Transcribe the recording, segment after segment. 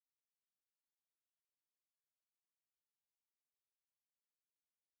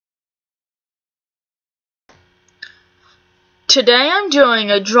Today I'm doing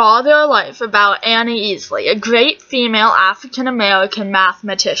a Draw Their Life about Annie Easley, a great female African-American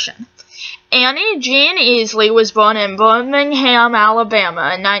mathematician. Annie Jean Easley was born in Birmingham,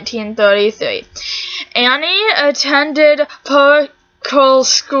 Alabama in 1933. Annie attended public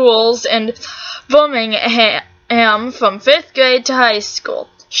schools in Birmingham from 5th grade to high school.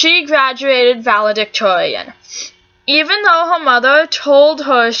 She graduated valedictorian. Even though her mother told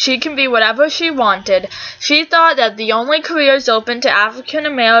her she can be whatever she wanted, she thought that the only careers open to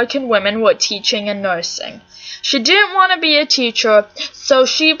African-American women were teaching and nursing. She didn't want to be a teacher, so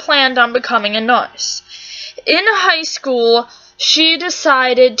she planned on becoming a nurse. In high school, she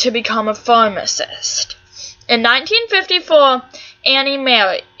decided to become a pharmacist. In 1954, Annie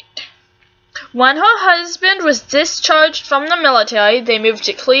married. When her husband was discharged from the military, they moved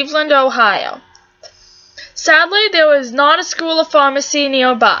to Cleveland, Ohio. Sadly, there was not a school of pharmacy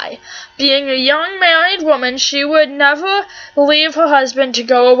nearby. Being a young married woman, she would never leave her husband to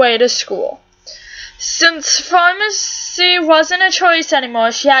go away to school. Since pharmacy wasn't a choice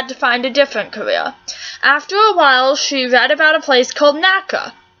anymore, she had to find a different career. After a while, she read about a place called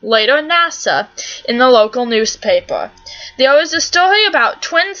NACA, later NASA, in the local newspaper. There was a story about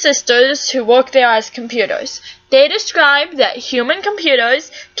twin sisters who worked there as computers. They described that human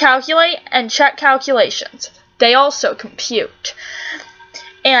computers calculate and check calculations. They also compute.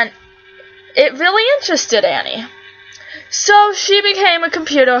 And it really interested Annie. So she became a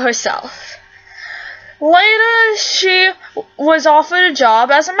computer herself. Later, she was offered a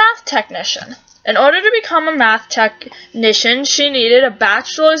job as a math technician. In order to become a math technician, she needed a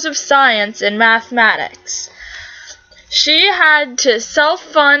bachelor's of science in mathematics. She had to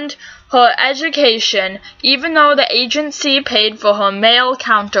self-fund her education, even though the agency paid for her male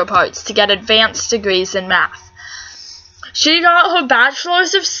counterparts to get advanced degrees in math. She got her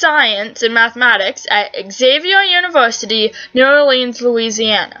bachelor's of science in mathematics at Xavier University, New Orleans,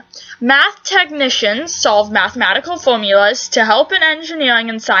 Louisiana. Math technicians solved mathematical formulas to help in engineering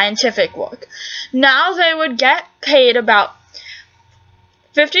and scientific work. Now they would get paid about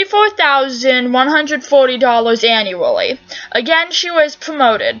 $54,140 annually. Again, she was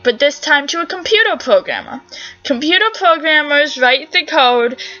promoted, but this time to a computer programmer. Computer programmers write the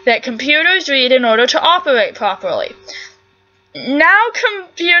code that computers read in order to operate properly. Now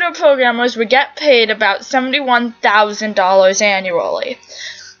computer programmers would get paid about $71,000 annually.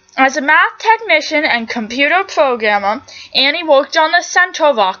 As a math technician and computer programmer, Annie worked on the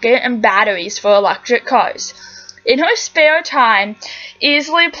Centaur rocket and batteries for electric cars. In her spare time,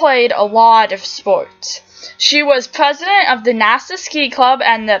 Easley played a lot of sports. She was president of the NASA Ski Club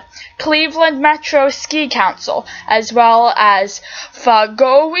and the Cleveland Metro Ski Council, as well as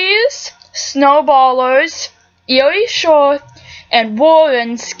Fairgroves, Snowballers, Erie Shore, and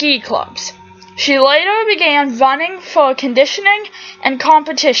Warren ski clubs. She later began running for conditioning and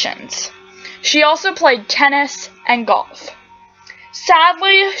competitions. She also played tennis and golf.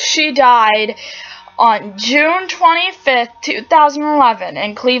 Sadly, she died on June 25, 2011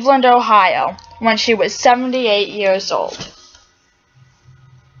 in Cleveland, Ohio, when she was 78 years old.